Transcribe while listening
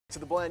To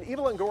the blend,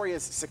 Eva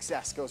Longoria's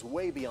success goes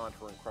way beyond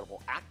her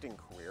incredible acting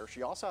career.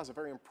 She also has a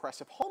very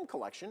impressive home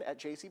collection at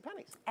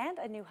JCPenney's. And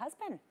a new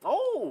husband.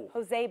 Oh!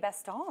 Jose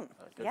Baston.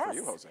 Good for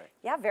you, Jose.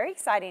 Yeah, very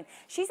exciting.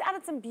 She's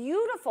added some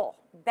beautiful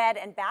bed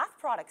and bath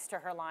products to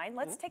her line.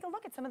 Let's take a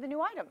look at some of the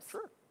new items.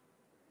 Sure.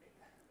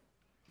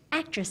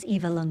 Actress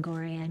Eva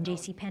Longoria and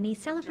JCPenney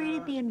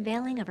celebrated the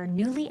unveiling of her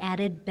newly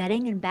added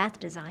bedding and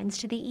bath designs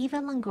to the Eva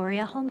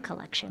Longoria home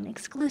collection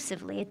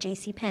exclusively at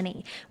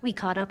JCPenney. We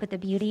caught up with the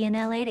beauty in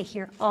LA to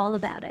hear all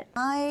about it.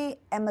 I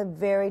am a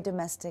very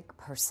domestic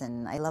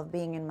person. I love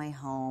being in my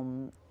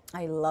home.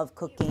 I love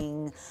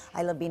cooking.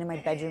 I love being in my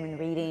bedroom and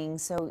reading.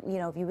 So, you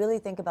know, if you really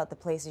think about the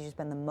places you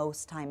spend the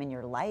most time in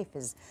your life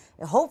is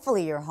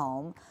hopefully your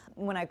home.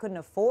 When I couldn't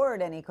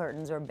afford any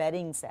curtains or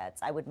bedding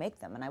sets, I would make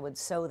them and I would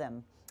sew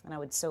them. And I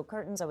would sew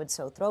curtains, I would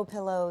sew throw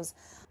pillows,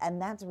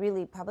 and that's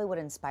really probably what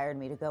inspired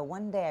me to go,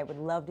 one day I would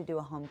love to do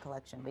a home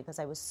collection because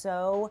I was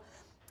so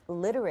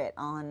literate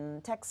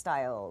on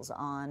textiles,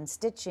 on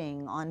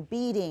stitching, on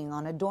beading,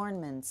 on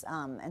adornments,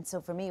 and so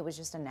for me it was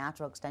just a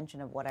natural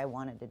extension of what I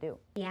wanted to do.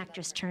 The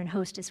actress turned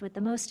hostess with the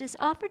mostest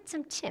offered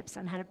some tips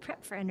on how to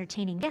prep for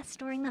entertaining guests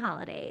during the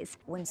holidays.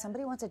 When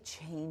somebody wants to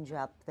change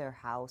up their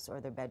house or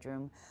their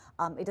bedroom,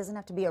 it doesn't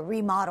have to be a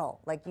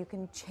remodel. Like, you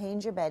can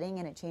change your bedding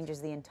and it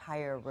changes the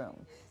entire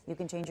room. You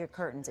can change your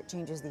curtains, it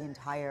changes the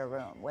entire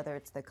room, whether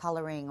it's the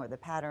coloring or the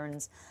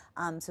patterns.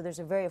 So there's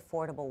a very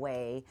affordable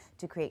way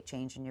to create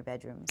change in your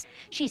bedrooms.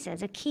 She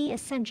says a key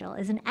essential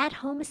is an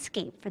at-home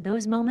escape for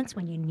those moments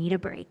when you need a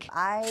break.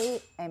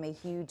 I am a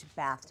huge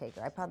bath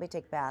taker. I probably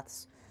take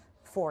baths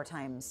 4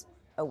 times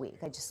a week.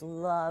 I just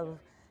love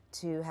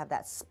to have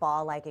that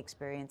spa-like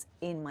experience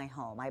in my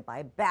home. I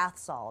buy bath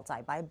salts,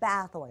 I buy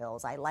bath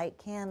oils, I light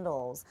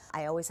candles.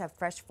 I always have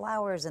fresh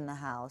flowers in the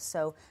house.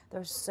 So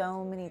there's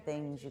so many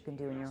things you can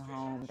do in your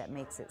home that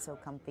makes it so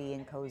comfy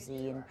and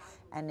cozy,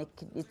 and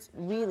it's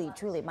really,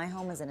 truly, my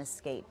home is an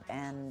escape,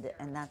 and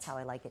that's how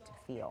I like it to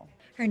feel.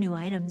 Her new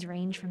items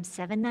range from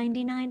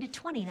 $7.99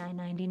 to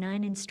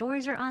 $29.99 in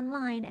stores or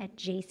online at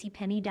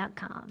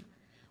jcpenney.com.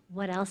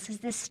 What else is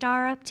this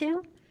star up to?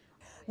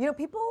 You know,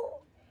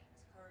 people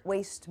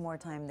waste more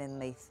time than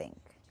they think.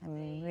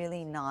 I'm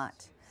really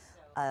not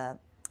a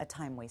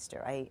time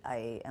waster.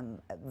 I am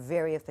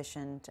very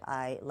efficient.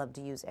 I love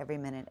to use every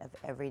minute of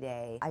every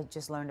day. I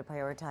just learned to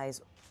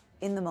prioritize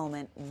in the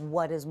moment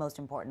what is most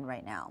important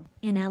right now.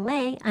 In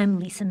LA, I'm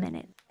Lisa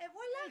Minute.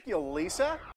 Thank you, Lisa.